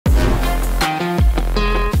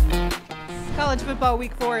College football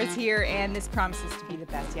week 4 is here, and this promises to be the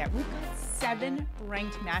best yet. We've got 7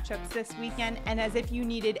 ranked matchups this weekend, and as if you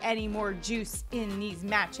needed any more juice in these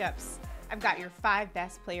matchups, I've got your 5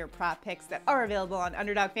 best player prop picks that are available on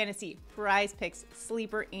Underdog Fantasy, PrizePicks,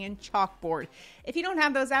 Sleeper, and CHALKBOARD. If you don't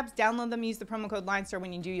have those apps, download them. Use the promo code LineStar.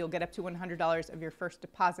 When you do, you'll get up to $100 of your first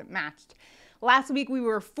deposit matched. Last week, we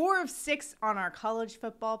were 4 of 6 on our college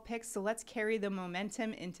football picks, so let's carry the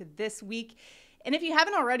momentum into this week. And if you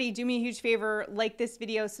haven't already, do me a huge favor, like this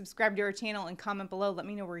video, subscribe to our channel, and comment below. Let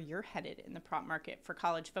me know where you're headed in the prop market for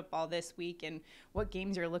college football this week and what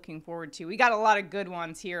games you're looking forward to. We got a lot of good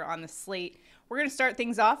ones here on the slate. We're going to start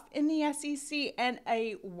things off in the SEC, and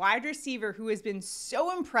a wide receiver who has been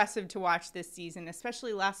so impressive to watch this season,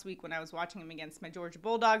 especially last week when I was watching him against my Georgia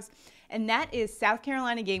Bulldogs, and that is South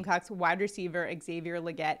Carolina Gamecocks wide receiver Xavier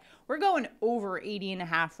Legette. We're going over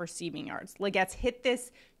 80.5 receiving yards. Legette's hit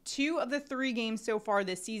this 2 of the 3 games so far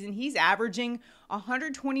this season. He's averaging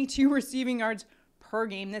 122 receiving yards per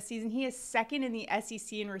game this season. He is second in the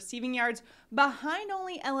SEC in receiving yards, behind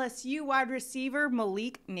only LSU wide receiver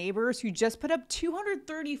Malik Nabers, who just put up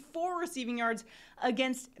 234 receiving yards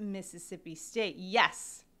against Mississippi State.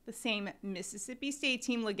 Yes, the same Mississippi State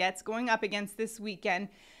team Legette's going up against this weekend,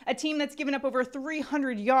 a team that's given up over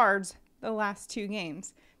 300 yards the last 2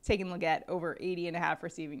 games, taking Legette over 80.5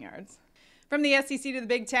 receiving yards. From the SEC to the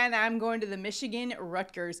Big Ten, I'm going to the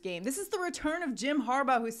Michigan-Rutgers game. This is the return of Jim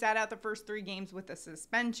Harbaugh, who sat out the first 3 games with a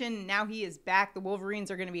suspension. Now he is back. The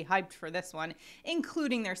Wolverines are going to be hyped for this one,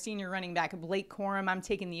 including their senior running back, Blake Corum. I'm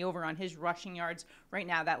taking the over on his rushing yards. Right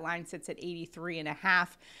now, that line sits at 83.5.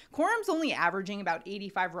 Corum's only averaging about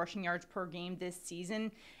 85 rushing yards per game this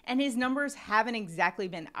season, and his numbers haven't exactly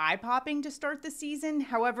been eye-popping to start the season.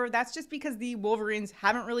 However, that's just because the Wolverines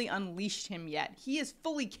haven't really unleashed him yet. He is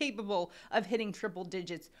fully capable of hitting triple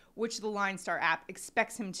digits, which the LineStar app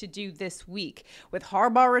expects him to do this week. With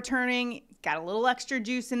Harbaugh returning, got a little extra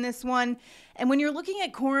juice in this one. And when you're looking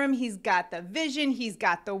at Corum, he's got the vision, he's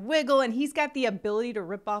got the wiggle, and he's got the ability to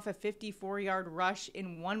rip off a 54-yard rush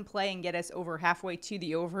in one play and get us over halfway to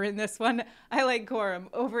the over in this one. I like Corum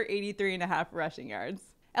over 83.5 rushing yards.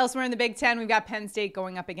 Elsewhere in the Big Ten, we've got Penn State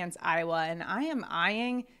going up against Iowa, and I am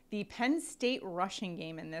eyeing the Penn State rushing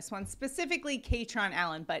game in this one, specifically Kaytron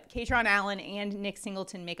Allen. But Kaytron Allen and Nick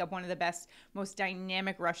Singleton make up one of the best, most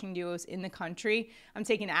dynamic rushing duos in the country. I'm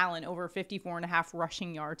taking Allen over 54.5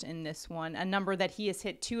 rushing yards in this one, a number that he has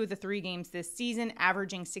hit 2 of the 3 games this season,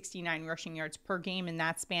 averaging 69 rushing yards per game in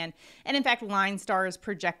that span. And in fact, LineStar is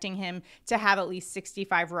projecting him to have at least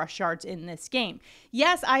 65 rush yards in this game.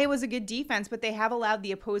 Yes, Iowa's a good defense, but they have allowed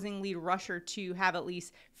the opposing lead rusher to have at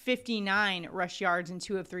least 59 rush yards in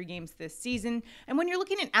 2 of 3 games this season. And when you're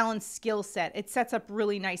looking at Allen's skill set, it sets up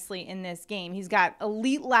really nicely in this game. He's got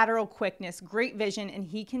elite lateral quickness, great vision, and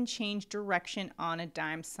he can change direction on a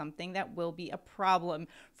dime, something that will be a problem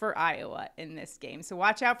for Iowa in this game. So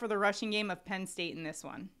watch out for the rushing game of Penn State in this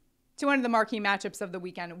one. To one of the marquee matchups of the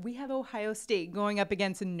weekend, we have Ohio State going up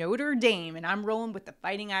against Notre Dame, and I'm rolling with the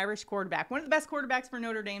Fighting Irish quarterback. One of the best quarterbacks for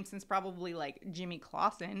Notre Dame since probably like Jimmy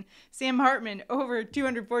Clausen. Sam Hartman over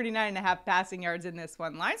 249.5 passing yards in this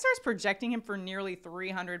one. LineStar's projecting him for nearly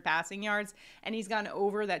 300 passing yards, and he's gone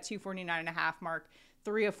over that 249.5 mark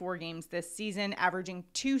 3 of 4 games this season, averaging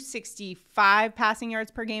 265 passing yards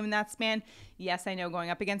per game in that span. Yes, I know, going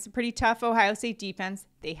up against a pretty tough Ohio State defense.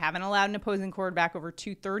 They haven't allowed an opposing quarterback over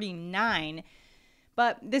 239.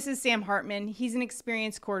 But this is Sam Hartman. He's an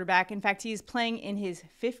experienced quarterback. In fact, he's playing in his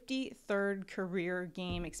 53rd career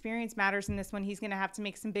game. Experience matters in this one. He's going to have to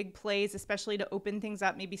make some big plays, especially to open things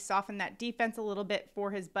up, maybe soften that defense a little bit for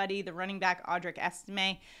his buddy, the running back Audric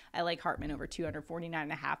Estime. I like Hartman over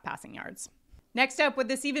 249.5 passing yards. Next up, would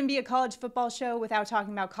this even be a college football show without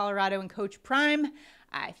talking about Colorado and Coach Prime?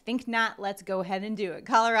 I think not. Let's go ahead and do it.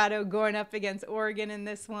 Colorado going up against Oregon in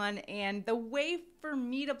this one. And the way for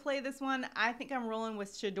me to play this one, I think I'm rolling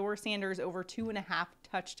with Shedeur Sanders over 2.5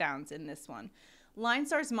 touchdowns in this one.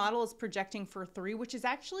 LineStar's model is projecting for 3, which is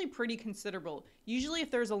actually pretty considerable. Usually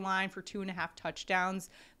if there's a line for 2.5 touchdowns,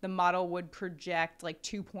 the model would project like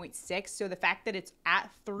 2.6. So the fact that it's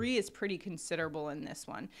at 3 is pretty considerable in this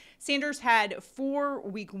one. Sanders had 4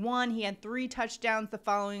 week 1. He had 3 touchdowns the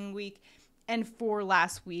following week and 4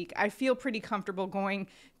 last week. I feel pretty comfortable going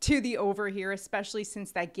to the over here, especially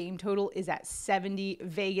since that game total is at 70.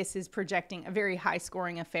 Vegas is projecting a very high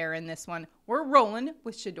scoring affair in this one. We're rolling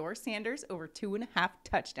with Shedeur Sanders over 2.5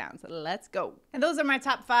 touchdowns. Let's go. And those are my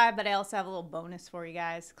top 5, but I also have a little bonus for you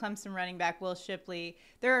guys. Clemson running back Will Shipley.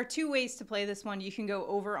 There are 2 ways to play this one. You can go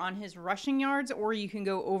over on his rushing yards, or you can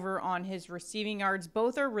go over on his receiving yards.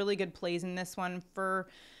 Both are really good plays in this one. For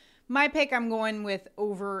My pick, I'm going with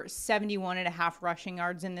over 71.5 rushing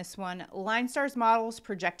yards in this one. LineStar's model is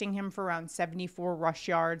projecting him for around 74 rush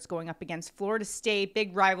yards going up against Florida State.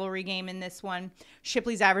 Big rivalry game in this one.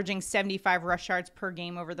 Shipley's averaging 75 rush yards per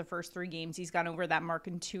game over the first 3 games. He's gone over that mark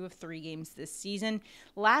in 2 of 3 games this season.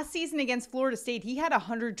 Last season against Florida State, he had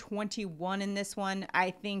 121 in this one.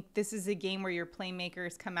 I think this is a game where your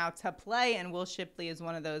playmakers come out to play, and Will Shipley is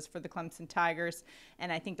one of those for the Clemson Tigers, and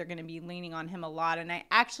I think they're going to be leaning on him a lot. And I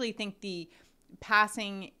actually think the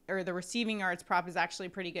passing or the receiving yards prop is actually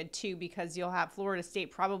pretty good too, because you'll have Florida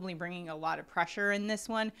State probably bringing a lot of pressure in this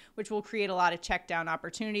one, which will create a lot of check down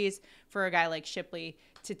opportunities for a guy like Shipley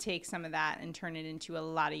to take some of that and turn it into a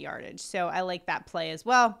lot of yardage. So I like that play as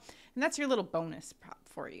well. And that's your little bonus prop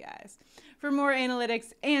for you guys. For more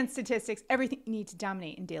analytics and statistics, everything you need to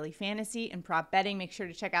dominate in daily fantasy and prop betting, make sure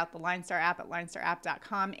to check out the LineStar app at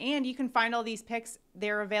linestarapp.com. And you can find all these picks.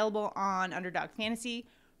 They're available on Underdog Fantasy,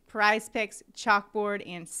 PrizePicks, CHALKBOARD,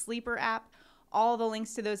 and Sleeper app. All the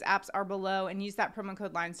links to those apps are below, and use that promo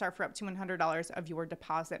code LineStar for up to $100 of your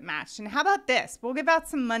deposit matched. And how about this? We'll give out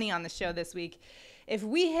some money on the show this week. If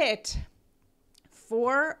we hit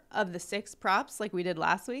 4 of the 6 props like we did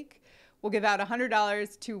last week, we'll give out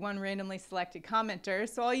 $100 to one randomly selected commenter.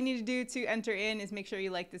 So all you need to do to enter in is make sure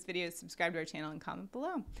you like this video, subscribe to our channel, and comment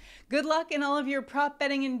below. Good luck in all of your prop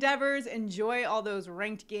betting endeavors. Enjoy all those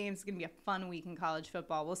ranked games. It's going to be a fun week in college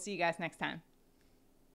football. We'll see you guys next time.